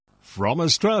From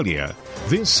Australia,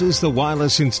 this is the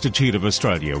Wireless Institute of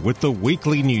Australia with the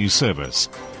weekly news service.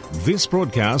 This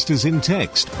broadcast is in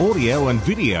text, audio and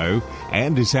video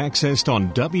and is accessed on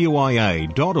wia.org.au.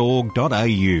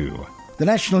 The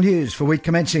national news for week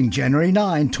commencing January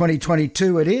 9,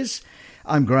 2022 it is.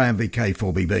 I'm Graham,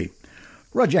 VK4BB.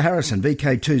 Roger Harrison,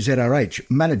 VK2ZRH,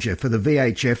 manager for the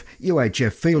VHF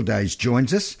UHF Field Days,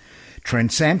 joins us.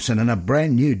 Trent Sampson and a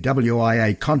brand new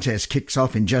WIA contest kicks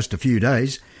off in just a few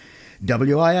days.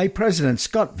 WIA President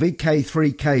Scott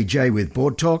VK3KJ with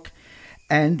Board Talk.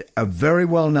 And a very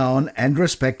well-known and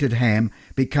respected ham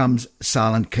becomes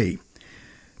Silent Key.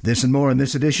 This and more in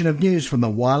this edition of news from the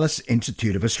Wireless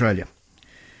Institute of Australia.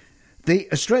 The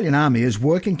Australian Army is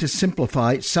working to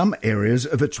simplify some areas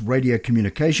of its radio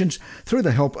communications through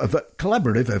the help of a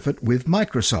collaborative effort with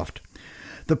Microsoft.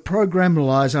 The program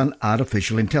relies on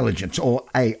artificial intelligence, or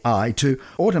AI, to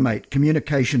automate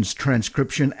communications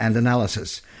transcription and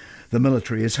analysis. The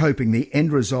military is hoping the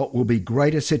end result will be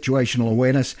greater situational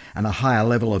awareness and a higher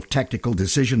level of tactical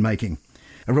decision-making.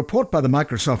 A report by the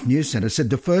Microsoft News Centre said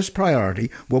the first priority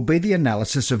will be the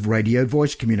analysis of radio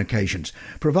voice communications,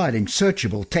 providing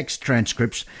searchable text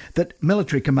transcripts that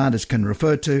military commanders can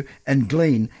refer to and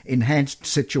glean enhanced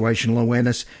situational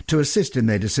awareness to assist in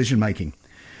their decision-making.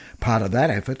 Part of that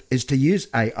effort is to use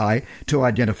AI to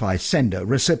identify sender,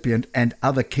 recipient and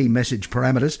other key message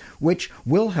parameters, which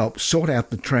will help sort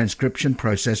out the transcription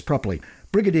process properly.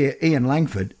 Brigadier Ian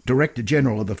Langford, Director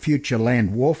General of the Future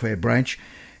Land Warfare Branch,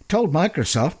 told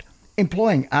Microsoft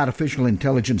employing artificial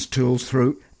intelligence tools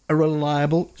through a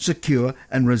reliable, secure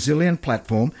and resilient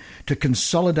platform to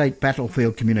consolidate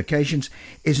battlefield communications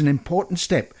is an important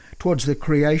step towards the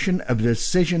creation of a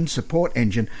decision support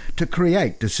engine to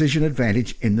create decision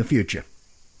advantage in the future.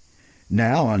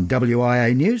 Now on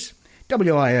WIA News,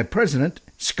 WIA President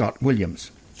Scott Williams.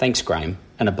 Thanks, Graham,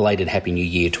 and a belated Happy New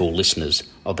Year to all listeners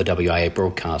of the WIA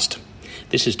broadcast.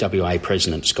 This is WIA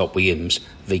President Scott Williams,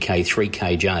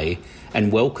 VK3KJ,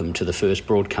 and welcome to the first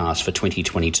broadcast for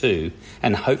 2022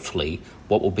 and hopefully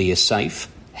what will be a safe,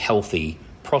 healthy,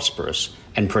 prosperous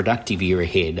and productive year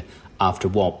ahead after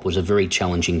what was a very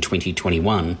challenging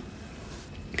 2021.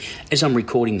 As I'm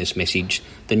recording this message,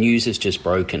 the news has just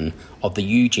broken of the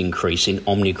huge increase in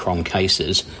Omicron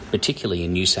cases, particularly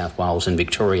in New South Wales and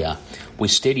Victoria,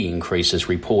 with steady increases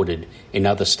reported in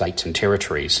other states and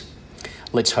territories.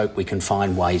 Let's hope we can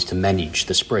find ways to manage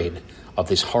the spread of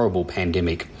this horrible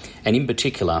pandemic and in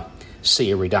particular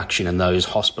see a reduction in those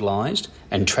hospitalised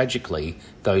and tragically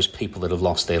those people that have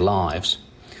lost their lives.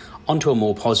 On to a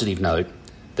more positive note,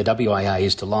 the WIA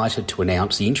is delighted to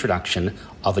announce the introduction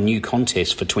of a new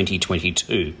contest for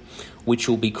 2022, which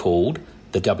will be called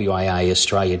the WIA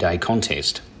Australia Day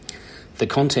Contest. The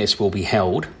contest will be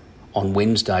held on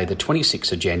Wednesday the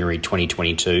 26th of January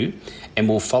 2022 and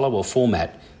will follow a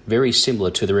format very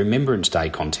similar to the Remembrance Day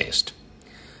contest.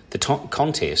 The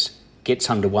contest gets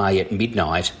underway at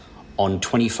midnight on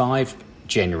 25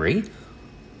 January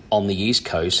on the East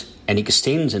Coast and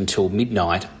extends until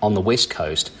midnight on the West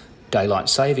Coast, Daylight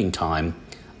Saving Time,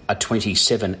 a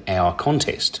 27-hour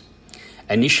contest.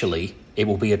 Initially, it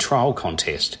will be a trial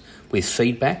contest with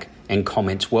feedback and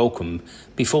comments welcome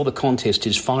before the contest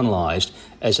is finalised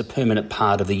as a permanent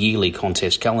part of the yearly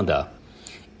contest calendar.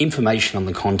 Information on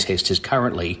the contest is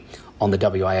currently on the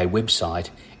WIA website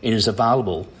and is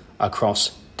available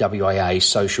across WIA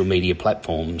social media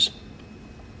platforms.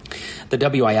 The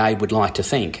WIA would like to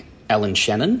thank Alan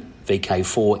Shannon,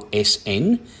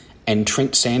 VK4SN, and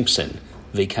Trent Sampson,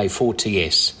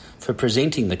 VK4TS, for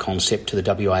presenting the concept to the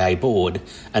WIA board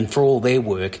and for all their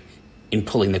work in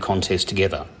pulling the contest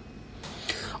together.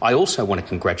 I also want to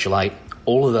congratulate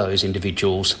all of those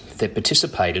individuals that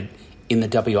participated in the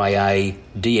WIA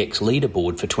DX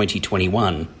leaderboard for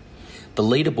 2021. The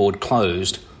leaderboard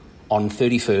closed on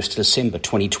 31st December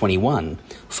 2021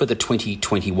 for the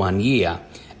 2021 year,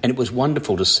 and it was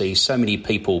wonderful to see so many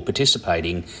people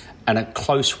participating and a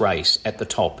close race at the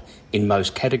top in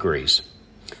most categories.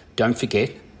 Don't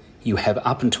forget, you have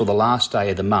up until the last day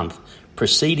of the month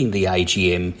preceding the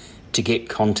AGM to get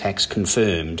contacts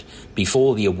confirmed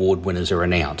before the award winners are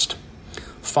announced.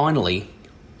 Finally,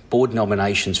 board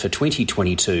nominations for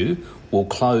 2022 will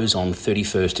close on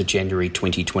 31st of January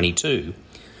 2022.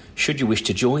 Should you wish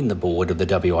to join the board of the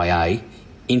WIA,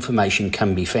 information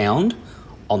can be found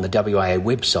on the WIA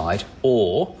website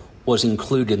or was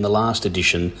included in the last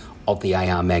edition of the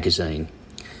AR magazine.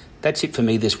 That's it for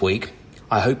me this week.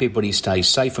 I hope everybody stays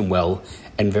safe and well,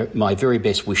 and my very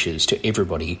best wishes to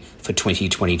everybody for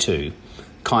 2022.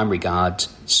 Kind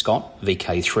regards, Scott,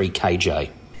 VK3KJ.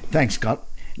 Thanks, Scott.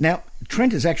 Now,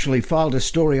 Trent has actually filed a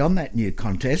story on that new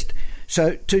contest,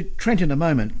 so to Trent in a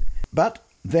moment. But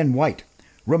then wait.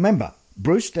 Remember,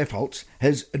 Bruce Defholtz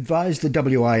has advised the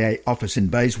WIA office in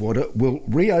Bayswater will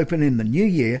reopen in the new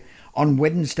year on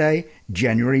Wednesday,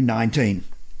 January 19.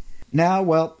 Now,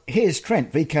 well, here's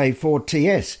Trent,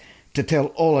 VK4TS, to tell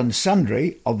all and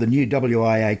sundry of the new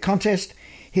WIA contest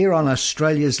here on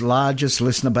Australia's largest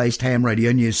listener-based ham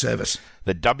radio news service.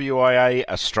 The WIA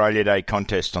Australia Day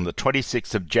contest on the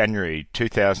 26th of January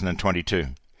 2022.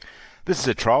 This is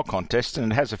a trial contest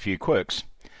and it has a few quirks.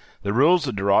 The rules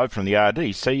are derived from the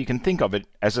RD, so you can think of it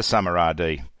as a summer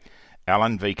RD.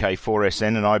 Alan,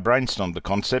 VK4SN and I brainstormed the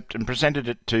concept and presented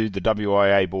it to the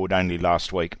WIA board only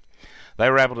last week. They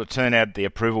were able to turn out the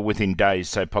approval within days,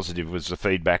 so positive was the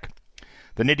feedback.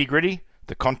 The nitty-gritty,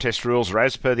 the contest rules are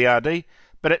as per the RD,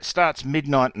 but it starts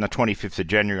midnight on the 25th of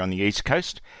January on the East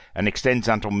Coast and extends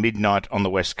until midnight on the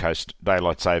West Coast,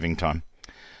 daylight saving time.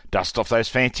 Dust off those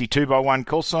fancy 2x1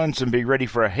 call signs and be ready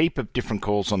for a heap of different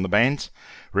calls on the bands.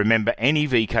 Remember, any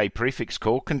VK prefix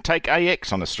call can take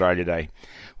AX on Australia Day.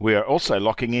 We are also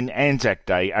locking in Anzac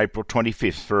Day, April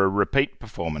 25th, for a repeat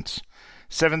performance.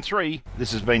 7-3,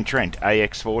 this has been Trent,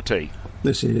 AX4T.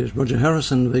 This is Roger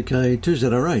Harrison,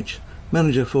 VK2ZRH,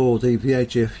 manager for the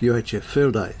VHF-UHF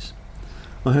Field Days.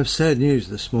 I have sad news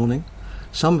this morning.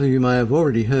 Some of you may have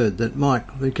already heard that Mike,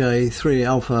 VK3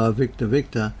 Alpha Victor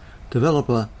Victor,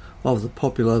 developer of the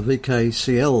popular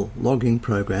VKCL logging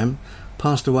program,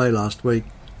 passed away last week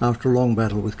after a long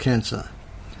battle with cancer.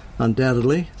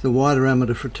 Undoubtedly, the wider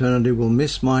amateur fraternity will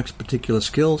miss Mike's particular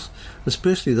skills,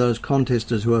 especially those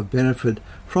contesters who have benefited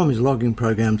from his logging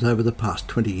programs over the past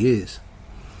 20 years.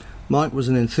 Mike was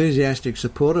an enthusiastic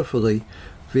supporter for the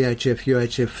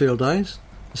VHF-UHF Field Days,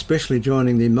 especially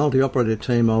joining the multi-operator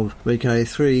team of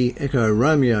VK3 Echo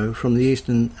Romeo from the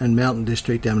Eastern and Mountain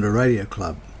District Amateur Radio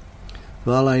Club.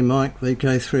 Vale Mike,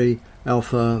 VK3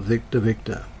 Alpha Victor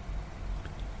Victor.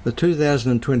 The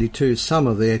 2022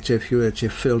 summer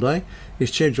VHF-UHF Field Day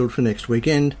is scheduled for next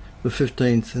weekend, the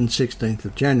 15th and 16th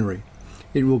of January.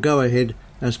 It will go ahead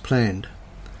as planned.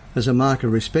 As a mark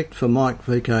of respect for Mike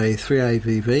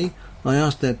VK3AVV, I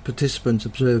ask that participants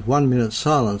observe 1 minute's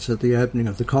silence at the opening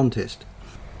of the contest.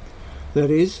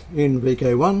 That is, in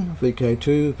VK1,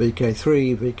 VK2,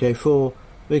 VK3, VK4,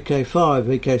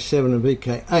 VK5, VK7 and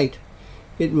VK8,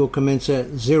 it will commence at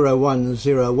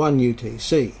 0101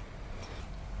 UTC.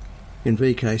 In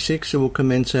VK6 it will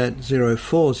commence at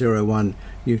 0401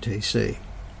 UTC.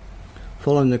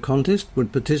 Following the contest,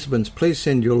 would participants please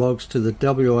send your logs to the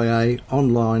WIA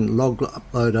online log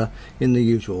uploader in the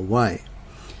usual way.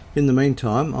 In the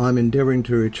meantime, I am endeavouring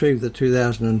to retrieve the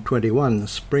 2021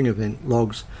 spring event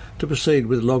logs to proceed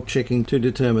with log checking to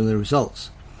determine the results.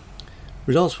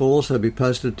 Results will also be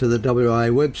posted to the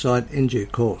WIA website in due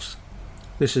course.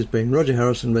 This has been Roger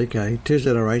Harrison,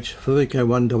 VK2ZRH for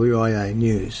VK1 WIA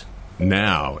News.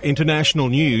 Now, international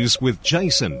news with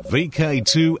Jason,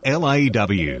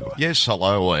 VK2LAW. Yes,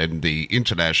 hello, and the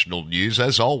international news,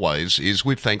 as always, is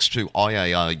with thanks to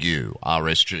IARU,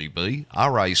 RSGB,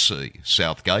 RAC,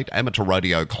 Southgate, Amateur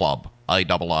Radio Club,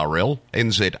 ARRL,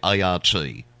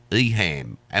 NZART,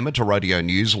 EHAM, Amateur Radio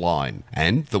Newsline,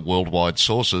 and the worldwide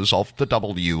sources of the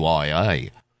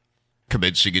WIA.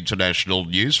 Commencing international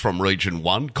news from Region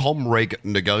 1, Comreg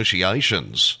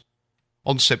negotiations.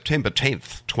 On September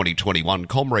 10th, 2021,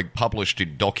 Comreg published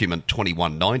in Document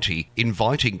 2190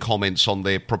 inviting comments on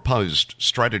their proposed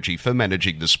strategy for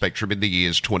managing the spectrum in the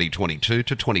years 2022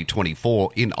 to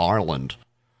 2024 in Ireland.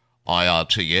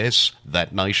 IRTS,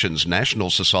 that nation's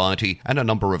national society, and a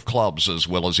number of clubs as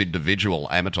well as individual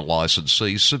amateur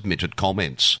licensees submitted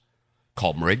comments.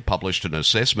 Comreg published an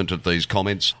assessment of these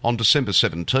comments on December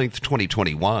 17th,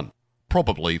 2021.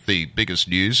 Probably the biggest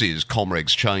news is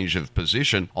Comreg's change of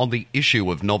position on the issue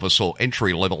of novice or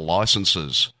entry-level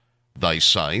licences. They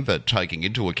say that taking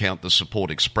into account the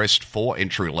support expressed for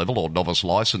entry-level or novice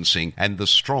licensing and the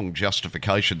strong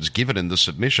justifications given in the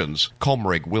submissions,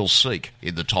 Comreg will seek,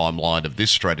 in the timeline of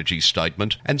this strategy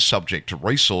statement and subject to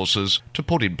resources, to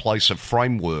put in place a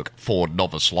framework for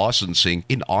novice licensing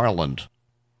in Ireland.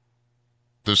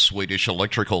 The Swedish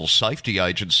Electrical Safety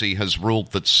Agency has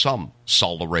ruled that some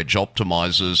SolarEdge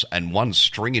optimizers and one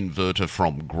string inverter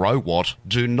from Growatt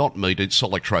do not meet its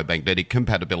electromagnetic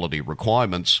compatibility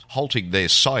requirements, halting their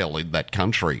sale in that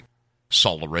country.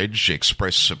 SolarEdge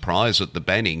expressed surprise at the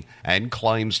banning and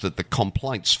claims that the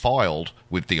complaints filed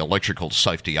with the Electrical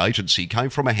Safety Agency came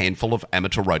from a handful of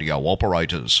amateur radio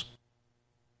operators.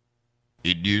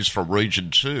 In news from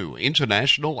Region 2,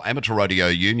 International Amateur Radio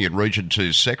Union Region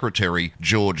 2 Secretary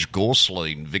George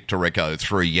Gorslein, Victor Echo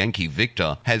 3 Yankee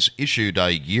Victor, has issued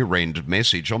a year-end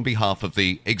message on behalf of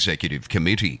the Executive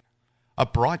Committee. A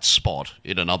bright spot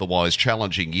in an otherwise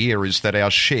challenging year is that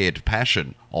our shared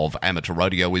passion of amateur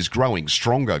radio is growing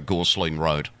stronger, Gorslin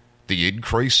wrote. The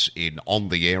increase in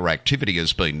on-the-air activity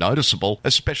has been noticeable,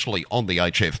 especially on the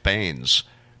HF bands,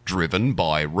 driven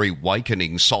by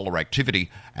reawakening solar activity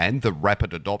and the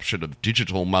rapid adoption of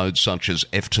digital modes such as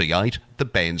FT8. The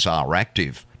bands are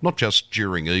active, not just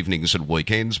during evenings and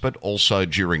weekends, but also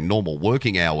during normal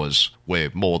working hours,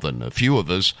 where more than a few of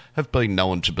us have been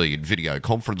known to be in video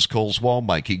conference calls while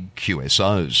making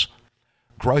QSOs.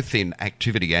 Growth in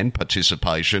activity and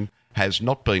participation has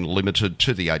not been limited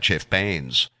to the HF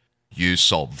bands.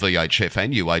 Use of VHF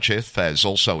and UHF has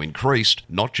also increased,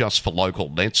 not just for local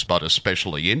nets, but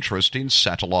especially interest in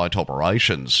satellite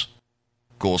operations.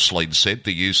 Gorslin said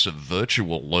the use of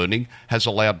virtual learning has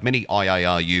allowed many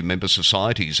IARU member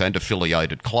societies and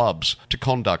affiliated clubs to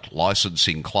conduct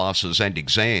licensing classes and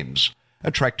exams.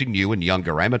 Attracting new and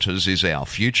younger amateurs is our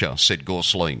future, said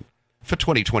Gorslin. For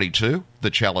 2022, the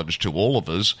challenge to all of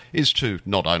us is to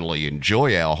not only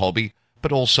enjoy our hobby,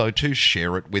 but also to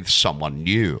share it with someone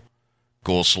new.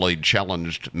 Gorslin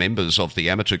challenged members of the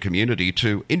amateur community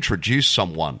to introduce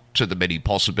someone to the many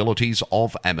possibilities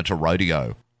of amateur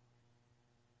radio.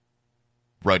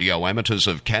 Radio Amateurs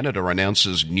of Canada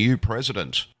announces new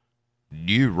president.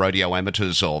 New Radio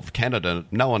Amateurs of Canada,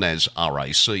 known as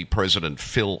RAC President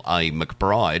Phil A.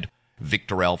 McBride,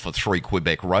 Victor Alpha 3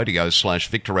 Quebec Radio /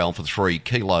 Victor Alpha 3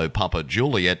 Kilo Papa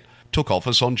Juliet, took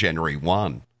office on January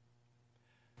 1.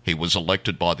 He was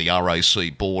elected by the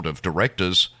RAC Board of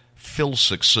Directors. Phil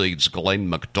succeeds Glenn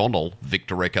McDonnell,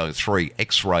 Victor Echo 3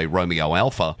 X-Ray Romeo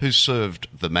Alpha, who served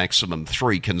the maximum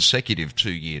 3 consecutive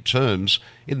 2-year terms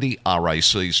in the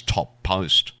RAC's top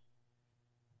post.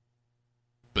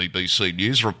 BBC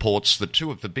News reports that 2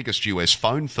 of the biggest US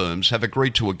phone firms have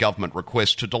agreed to a government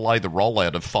request to delay the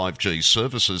rollout of 5G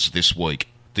services this week.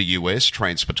 The US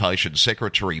Transportation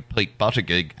Secretary Pete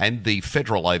Buttigieg and the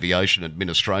Federal Aviation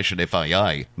Administration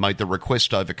FAA made the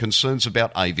request over concerns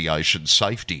about aviation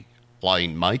safety.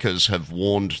 Plane makers have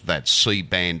warned that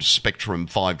C-band Spectrum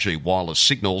 5G wireless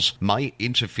signals may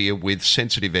interfere with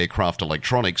sensitive aircraft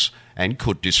electronics and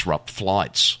could disrupt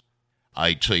flights.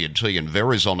 AT&T and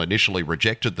Verizon initially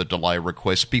rejected the delay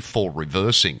request before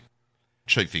reversing.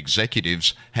 Chief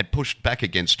executives had pushed back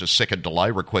against a second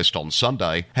delay request on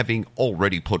Sunday, having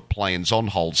already put plans on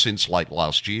hold since late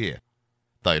last year.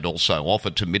 They had also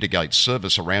offered to mitigate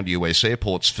service around US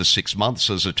airports for 6 months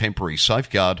as a temporary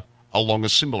safeguard, along a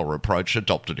similar approach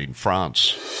adopted in France.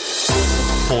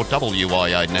 For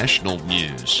WIA National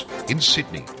News, in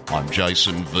Sydney, I'm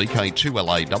Jason,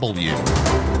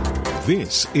 VK2LAW.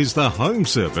 This is the home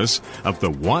service of the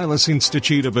Wireless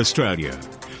Institute of Australia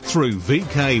through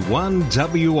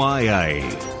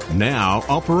VK1WIA. Now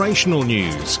operational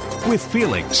news with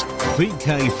Felix,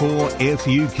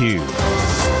 VK4FUQ.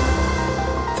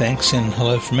 Thanks and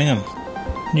hello from Ingham.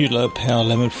 New low power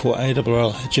limit for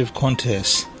ARRL HF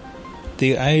contests.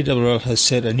 The ARRL has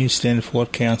set a new standard for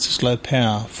what counts as low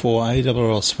power for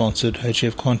ARRL sponsored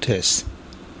HF contests.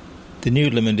 The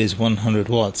new limit is 100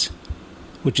 watts,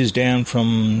 which is down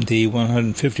from the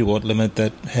 150 watt limit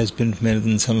that has been implemented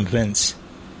in some events,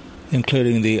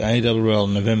 including the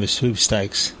ARRL November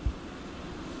sweepstakes.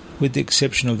 With the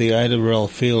exception of the ARRL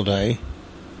Field Day,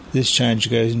 this change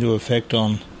goes into effect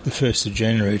on the 1st of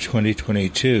January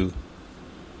 2022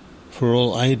 for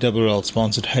all ARRL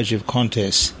sponsored HF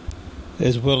contests,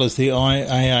 as well as the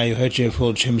IAAU HF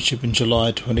World Championship in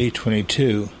July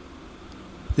 2022.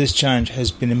 This change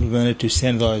has been implemented to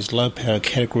standardise low-power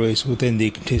categories within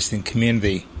the contesting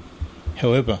community.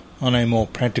 However, on a more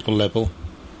practical level,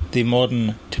 the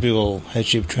modern typical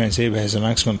HF transceiver has a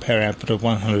maximum power output of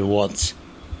 100 watts.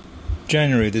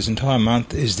 January this entire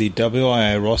month is the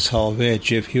WIA Ross Hull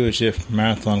VHF UHF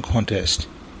Marathon Contest.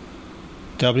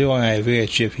 WIA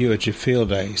VHF UHF Field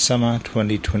Day Summer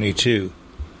 2022.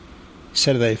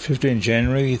 Saturday 15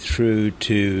 January through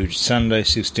to Sunday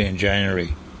 16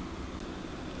 January.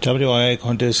 WIA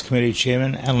Contest Committee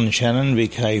Chairman Alan Shannon,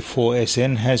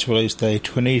 VK4SN, has released a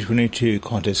 2022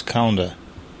 contest calendar,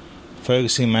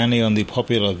 focusing mainly on the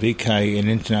popular VK and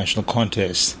international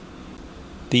contests.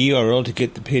 The URL to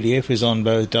get the PDF is on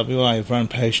both WIA Front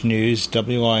Page News,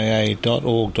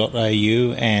 wia.org.au,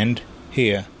 and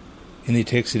here, in the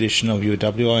text edition of your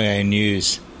WIA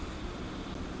News.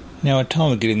 Now, at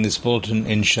time of getting this bulletin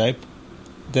in shape,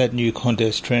 that new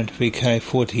contest Trent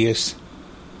VK4TS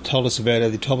told us about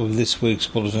at the top of this week's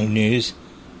bulletin of news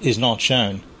is not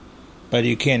shown, but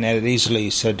you can add it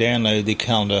easily, so download the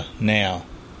calendar now.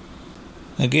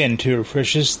 Again, to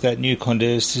refresh us, that new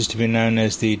contest is to be known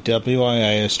as the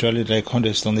WIA Australia Day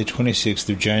Contest on the 26th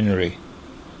of January.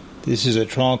 This is a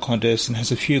trial contest and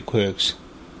has a few quirks.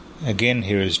 Again,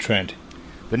 here is Trent.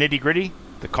 The nitty-gritty,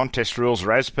 the contest rules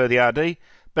are as per the RD,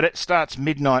 but it starts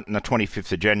midnight on the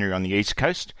 25th of January on the East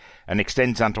Coast and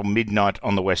extends until midnight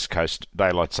on the West Coast,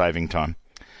 daylight saving time.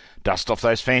 Dust off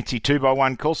those fancy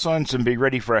 2x1 call signs and be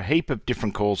ready for a heap of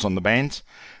different calls on the bands.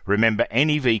 Remember,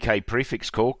 any VK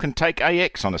prefix call can take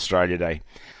AX on Australia Day.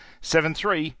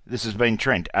 7-3, this has been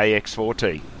Trent,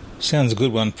 AX4T. Sounds a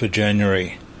good one for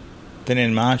January. Then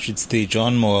in March it's the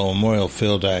John Moyle Memorial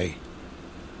Field Day.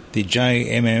 The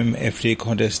JMMFD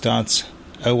contest starts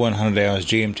 0100 hours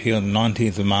GMT on the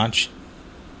 19th of March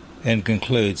and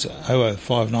concludes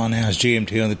 0059 hours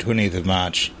GMT on the 20th of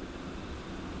March.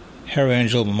 Harry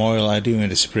Angel Memorial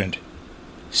 80-metre Sprint,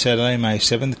 Saturday, May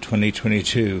 7th,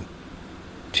 2022,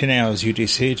 10 hours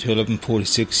UTC to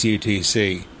 11:46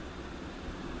 UTC.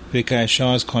 VK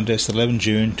Shires Contest 11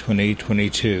 June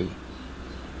 2022.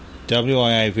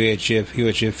 WIA VHF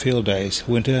UHF Field Days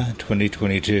Winter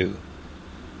 2022.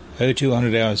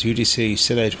 0200 hours UTC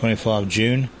Saturday 25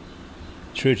 June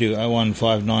through to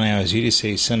 0159 hours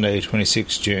UTC Sunday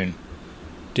 26 June.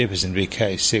 Dippers in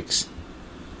VK 6.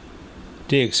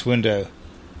 DX window.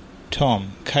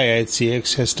 Tom,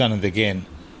 K8CX, has done it again.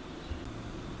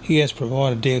 He has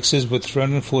provided DXs with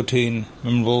 314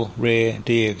 memorable rare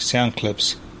DX sound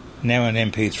clips, now in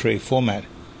MP3 format,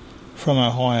 from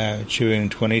Ohio during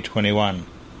 2021.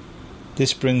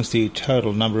 This brings the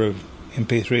total number of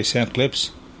MP3 sound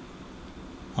clips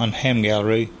on Ham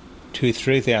Gallery to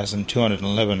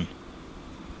 3,211.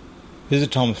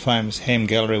 Visit Tom's famous Ham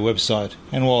Gallery website,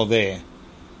 and while there,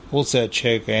 also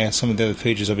check out some of the other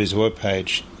features of his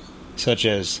webpage, such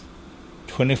as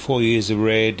 24 years of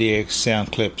rare DX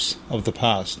sound clips of the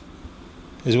past,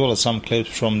 as well as some clips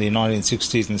from the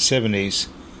 1960s and 70s,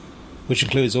 which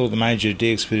includes all the major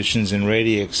DX positions in rare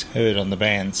DX heard on the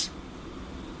bands.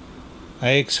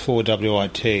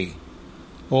 AX4WIT,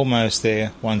 almost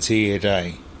there, once a year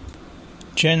day.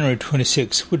 January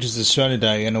 26, which is Australia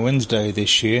Day and a Wednesday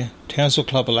this year, Townsville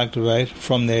Club will activate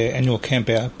from their annual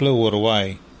campout Bluewater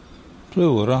Way.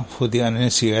 Bluewater, for the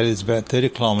uninitiated, is about 30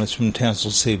 kilometres from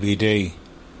Townsville CBD.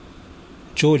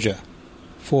 Georgia,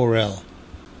 4L.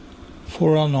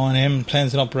 4L9M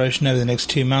plans an operation over the next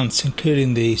 2 months,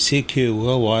 including the CQ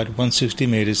Worldwide 160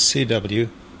 metres CW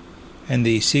and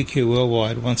the CQ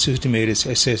Worldwide 160 metres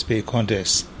SSB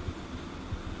contests.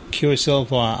 QSL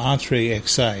via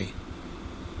R3XA.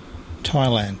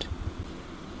 Thailand.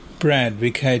 Brad,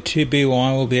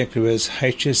 VK2BY, will be active as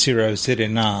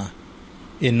HS0ZNR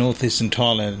in northeastern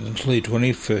Thailand until the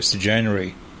 21st of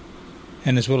January.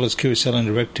 And as well as QSL and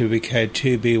direct to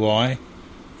VK2BY,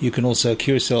 you can also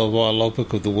QSL via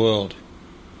Logbook of the World.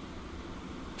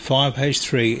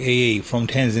 5H3EE from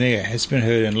Tanzania has been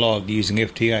heard and logged using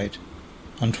FT8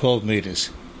 on 12 metres.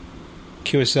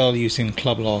 QSL using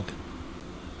Club Log.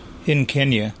 In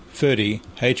Kenya, 30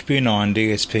 HB9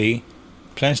 DSP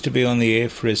plans to be on the air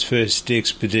for its first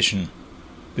expedition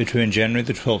between January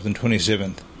the 12th and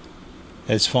 27th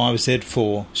as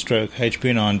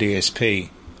 5Z4/HB9 DSP.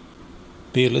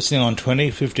 Be listening on 20,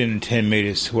 15 and 10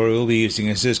 metres where we will be using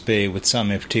SSB with some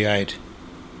FT8.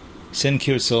 Send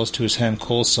QSLs to his home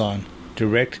call sign,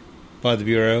 direct, by the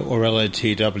Bureau or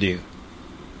LOTW.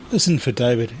 Listen for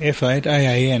David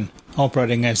F8AAN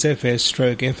operating as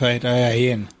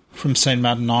FS/F8AAN from St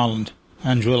Martin Island,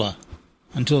 Anguilla,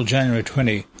 until January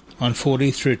 20 on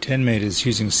 40 through 10 metres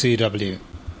using CW.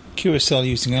 QSL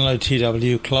using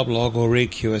LOTW, Club Log or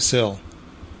ReQSL.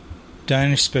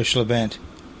 Danish special event.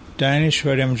 Danish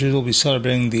radio amateurs will be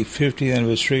celebrating the 50th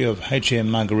anniversary of H.M.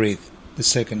 Margrethe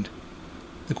II,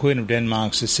 the Queen of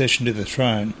Denmark's accession to the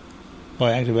throne,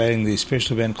 by activating the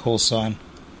special event call sign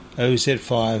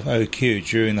OZ5OQ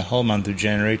during the whole month of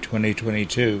January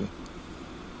 2022.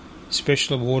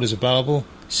 Special award is available.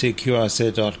 See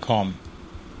QRZ.com.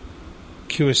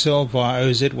 QSL via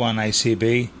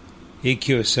OZ1ACB,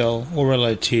 EQSL or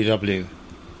LOTW.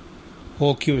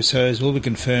 All QSOs will be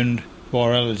confirmed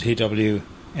via LOTW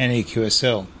and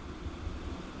EQSL.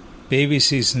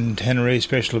 BBC Centenary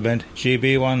Special Event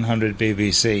GB100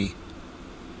 BBC.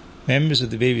 Members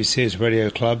of the BBC's Radio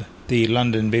Club, the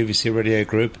London BBC Radio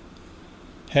Group,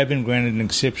 have been granted an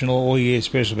exceptional all-year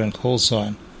special event call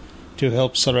sign to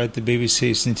help celebrate the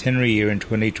BBC centenary year in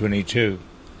 2022.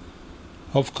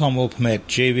 Ofcom will permit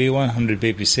GB100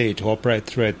 BBC to operate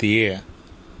throughout the year,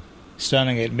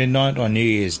 starting at midnight on New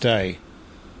Year's Day,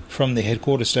 from the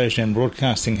headquarters station and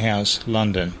broadcasting house,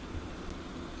 London.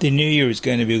 The new year is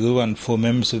going to be a good one for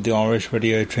members of the Irish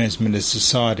Radio Transmitters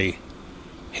Society.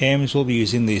 Hams will be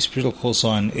using the special call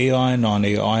sign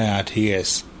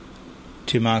EI90IRTS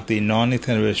to mark the 90th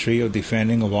anniversary of the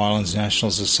founding of Ireland's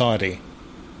National Society.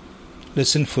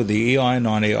 Listen for the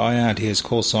EI90 IRTS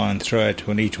call sign throughout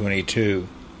 2022.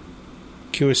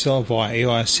 QSL via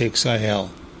EI6AL.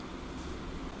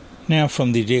 Now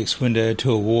from the DX window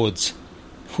to awards.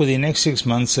 For the next 6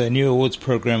 months, a new awards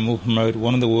program will promote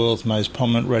one of the world's most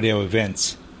prominent radio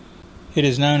events. It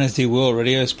is known as the World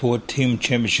Radio Sport Team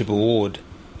Championship Award,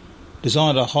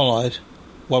 designed to highlight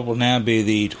what will now be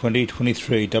the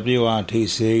 2023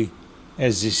 WRTC,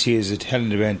 as this year's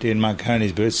Italian event in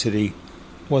Marconi's birth city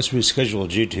was rescheduled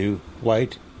due to,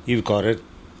 wait, you've got it,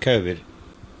 COVID.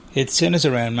 It centres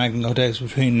around making contacts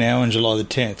between now and July the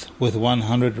 10th with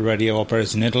 100 radio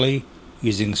operators in Italy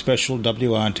using special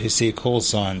WRTC call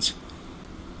signs.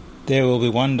 There will be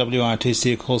one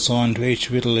WRTC call sign to each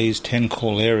of Italy's 10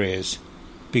 call areas,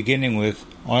 beginning with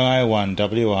II1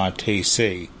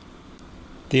 WRTC.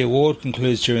 The award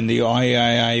concludes during the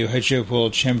IAA UHF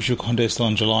World Championship contest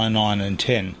on July 9 and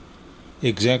 10,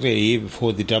 exactly a year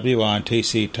before the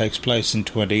WRTC takes place in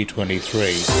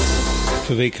 2023.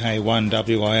 For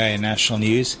VK1WIA National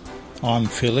News, I'm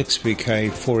Felix,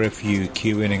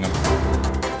 VK4FUQ Inningham.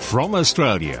 From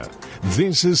Australia,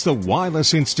 this is the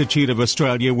Wireless Institute of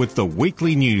Australia with the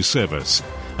weekly news service.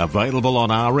 Available on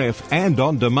RF and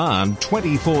on demand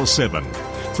 24/7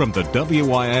 from the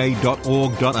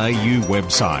wia.org.au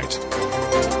website.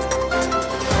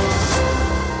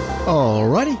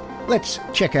 Alrighty, let's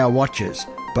check our watches,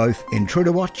 both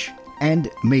Intruder Watch and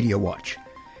Media Watch.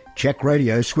 Czech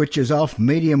Radio switches off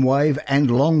medium wave and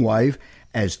long wave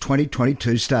as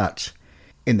 2022 starts.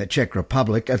 In the Czech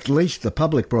Republic, at least the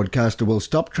public broadcaster will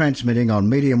stop transmitting on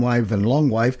medium wave and long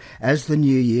wave as the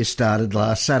new year started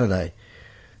last Saturday.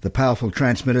 The powerful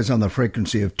transmitters on the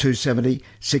frequency of 270,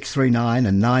 639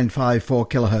 and 954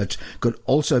 kHz could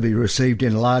also be received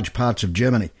in large parts of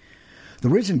Germany. The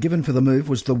reason given for the move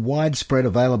was the widespread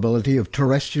availability of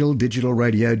terrestrial digital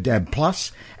radio DAB+,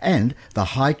 and the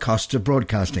high costs of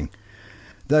broadcasting.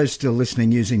 Those still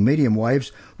listening using medium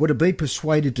waves were to be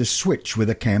persuaded to switch with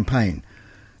a campaign.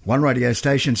 One radio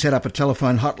station set up a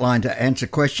telephone hotline to answer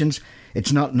questions.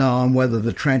 It's not known whether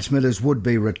the transmitters would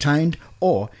be retained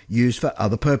or used for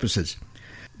other purposes.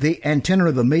 The antenna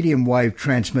of the medium wave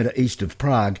transmitter east of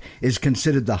Prague is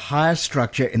considered the highest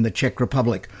structure in the Czech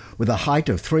Republic, with a height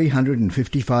of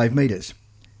 355 metres.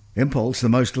 Impulse, the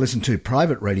most listened to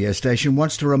private radio station,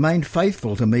 wants to remain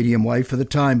faithful to medium wave for the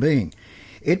time being.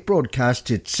 It broadcasts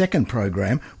its second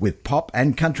program with pop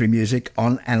and country music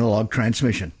on analogue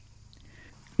transmission.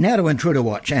 Now to Intruder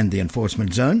Watch and the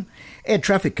Enforcement Zone. Air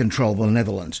Traffic Control of the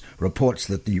Netherlands reports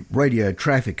that the radio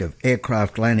traffic of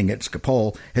aircraft landing at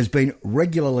Schiphol has been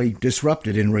regularly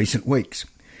disrupted in recent weeks.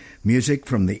 Music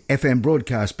from the FM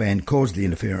broadcast band caused the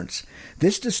interference.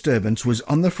 This disturbance was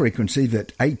on the frequency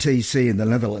that ATC in the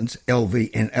Netherlands,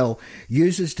 LVNL,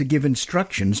 uses to give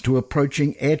instructions to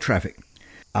approaching air traffic.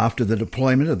 After the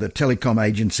deployment of the telecom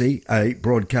agency, a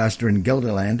broadcaster in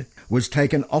Gelderland was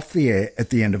taken off the air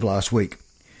at the end of last week.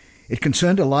 It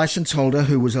concerned a licence holder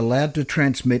who was allowed to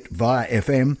transmit via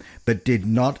FM but did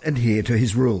not adhere to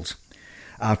his rules.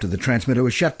 After the transmitter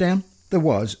was shut down, there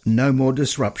was no more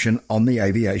disruption on the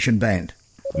aviation band.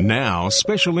 Now,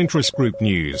 Special Interest Group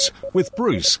News with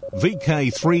Bruce,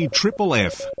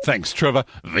 VK3FFF. Thanks, Trevor,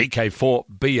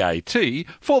 VK4BAT,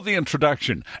 for the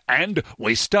introduction. And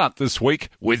we start this week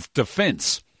with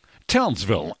Defence.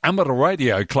 Townsville Amateur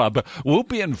Radio Club will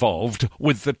be involved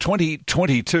with the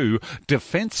 2022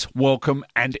 Defence Welcome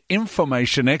and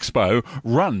Information Expo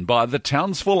run by the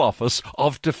Townsville office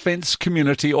of Defence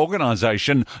Community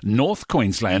Organisation North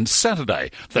Queensland,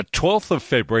 Saturday, the 12th of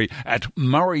February at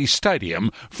Murray Stadium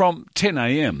from 10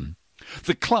 a.m.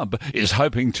 The club is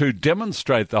hoping to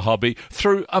demonstrate the hobby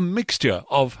through a mixture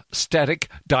of static,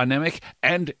 dynamic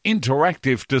and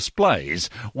interactive displays,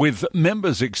 with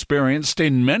members experienced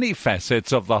in many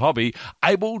facets of the hobby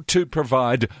able to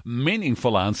provide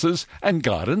meaningful answers and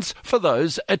guidance for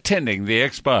those attending the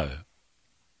expo.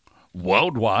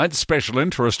 Worldwide Special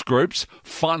Interest Group's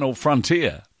Final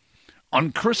Frontier.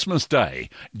 On Christmas Day,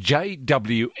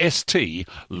 JWST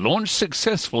launched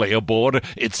successfully aboard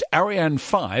its Ariane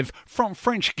 5 from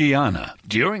French Guiana.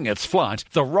 During its flight,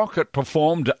 the rocket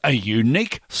performed a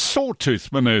unique sawtooth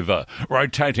manoeuvre,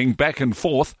 rotating back and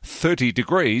forth 30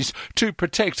 degrees to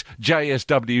protect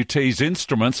JSWT's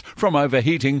instruments from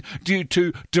overheating due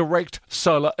to direct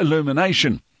solar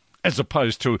illumination, as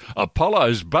opposed to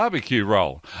Apollo's barbecue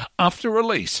roll. After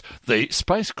release, the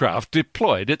spacecraft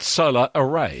deployed its solar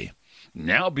array.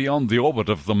 Now beyond the orbit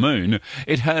of the Moon,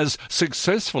 it has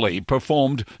successfully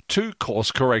performed 2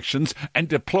 course corrections and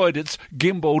deployed its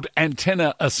gimbaled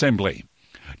antenna assembly.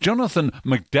 Jonathan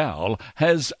McDowell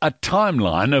has a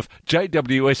timeline of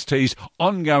JWST's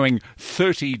ongoing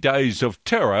 30 Days of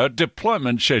Terror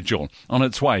deployment schedule on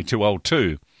its way to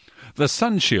L2. The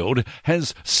Sunshield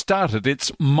has started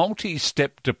its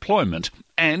multi-step deployment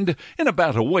and, in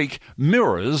about a week,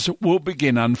 mirrors will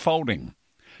begin unfolding.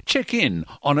 Check in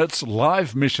on its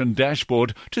live mission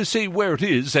dashboard to see where it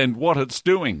is and what it's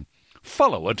doing.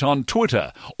 Follow it on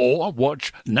Twitter or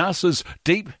watch NASA's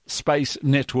Deep Space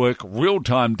Network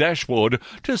real-time dashboard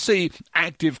to see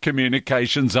active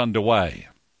communications underway.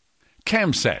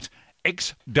 CAMSAT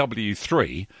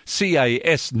XW3,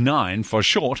 CAS9 for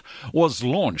short, was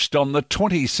launched on the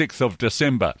 26th of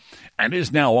December and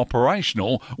is now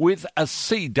operational with a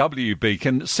CW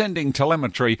beacon sending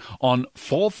telemetry on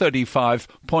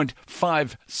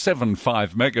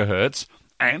 435.575 MHz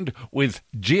and with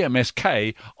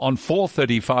GMSK on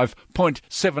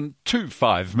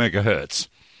 435.725 MHz.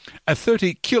 A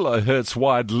 30 kHz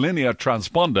wide linear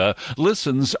transponder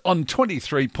listens on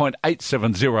 23.870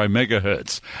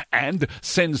 MHz and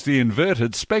sends the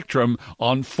inverted spectrum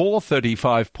on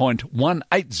 435.180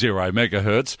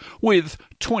 MHz with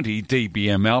 20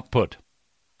 dBm output.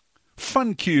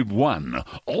 FunCube 1,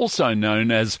 also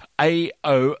known as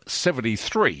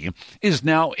AO73, is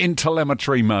now in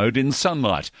telemetry mode in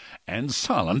sunlight and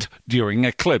silent during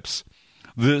eclipse.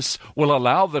 This will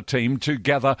allow the team to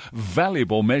gather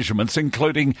valuable measurements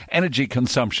including energy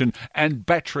consumption and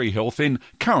battery health in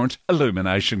current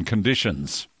illumination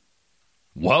conditions.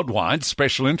 Worldwide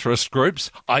Special Interest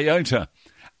Groups IOTA,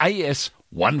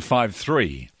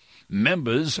 AS153.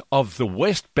 Members of the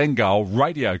West Bengal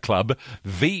Radio Club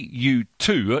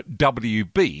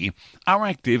VU2WB are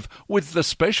active with the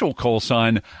special call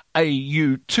sign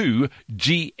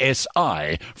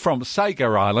AU2GSI from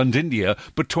Sagar Island, India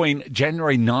between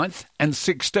January 9th and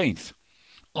 16th.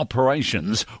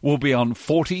 Operations will be on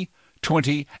 40,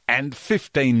 20 and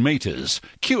 15 metres,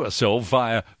 QSL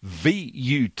via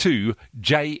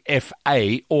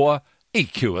VU2JFA or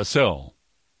EQSL.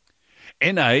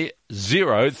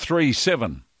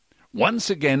 NA037. Once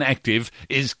again active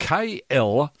is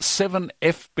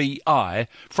KL7FBI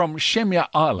from Shemya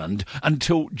Island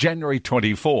until January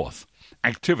 24th.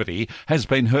 Activity has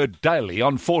been heard daily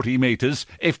on 40 metres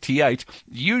FT8,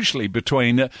 usually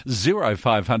between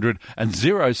 0500 and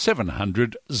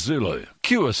 0700 Zulu.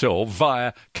 QSL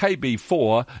via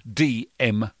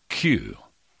KB4DMQ.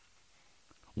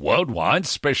 Worldwide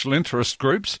Special Interest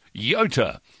Groups,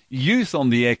 YOTA, Youth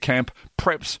on the Air Camp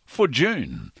preps for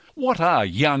June. What are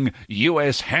young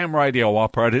US ham radio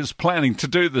operators planning to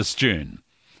do this June?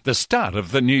 The start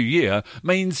of the new year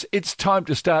means it's time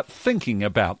to start thinking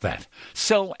about that.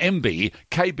 Cell MB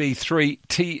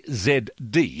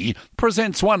KB3TZD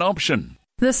presents one option.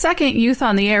 The second Youth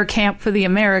on the Air Camp for the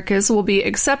Americas will be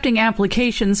accepting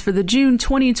applications for the June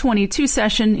 2022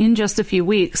 session in just a few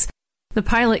weeks. The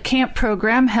pilot camp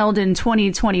program held in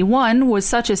 2021 was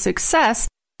such a success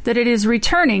that it is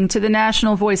returning to the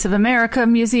National Voice of America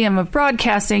Museum of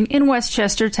Broadcasting in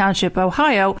Westchester Township,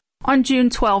 Ohio, on June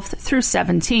 12th through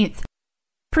 17th.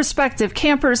 Prospective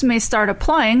campers may start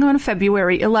applying on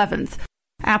February 11th.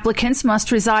 Applicants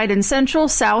must reside in Central,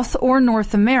 South, or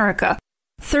North America.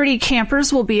 30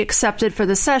 campers will be accepted for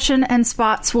the session, and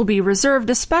spots will be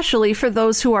reserved especially for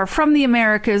those who are from the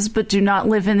Americas but do not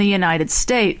live in the United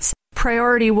States.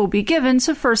 Priority will be given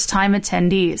to first-time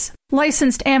attendees.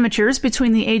 Licensed amateurs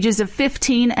between the ages of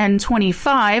 15 and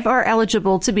 25 are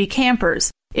eligible to be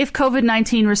campers. If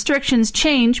COVID-19 restrictions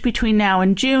change between now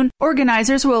and June,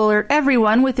 organizers will alert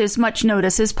everyone with as much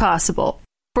notice as possible.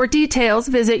 For details,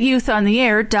 visit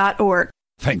youthontheair.org.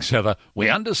 Thanks, Heather. We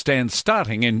understand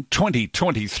starting in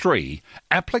 2023,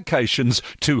 applications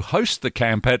to host the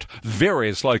camp at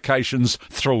various locations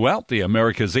throughout the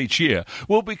Americas each year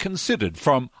will be considered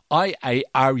from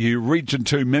IARU Region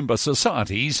 2 member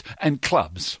societies and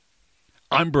clubs.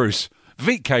 I'm Bruce,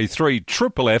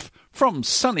 VK3FFF from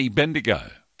sunny Bendigo.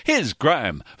 Here's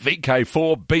Graham,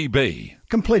 VK4BB.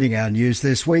 Completing our news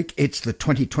this week, it's the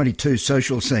 2022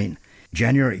 social scene.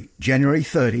 January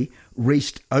 30,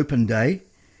 Reist Open Day.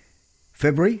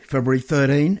 February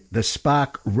 13, the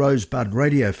Spark Rosebud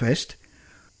Radio Fest.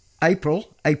 April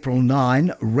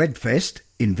 9, Redfest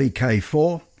in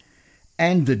VK4.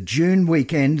 And the June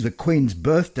weekend, the Queen's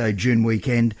Birthday June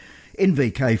weekend in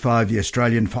VK5, the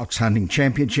Australian Fox Hunting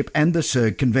Championship and the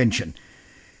SERG Convention.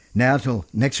 Now till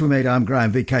next we meet, I'm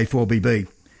Graham, VK4BB.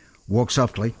 Walk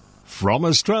softly. From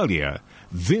Australia,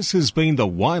 this has been the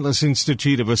Wireless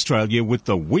Institute of Australia with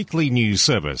the weekly news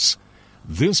service.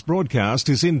 This broadcast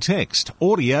is in text,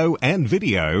 audio and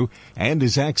video and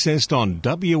is accessed on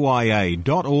wia.org.au.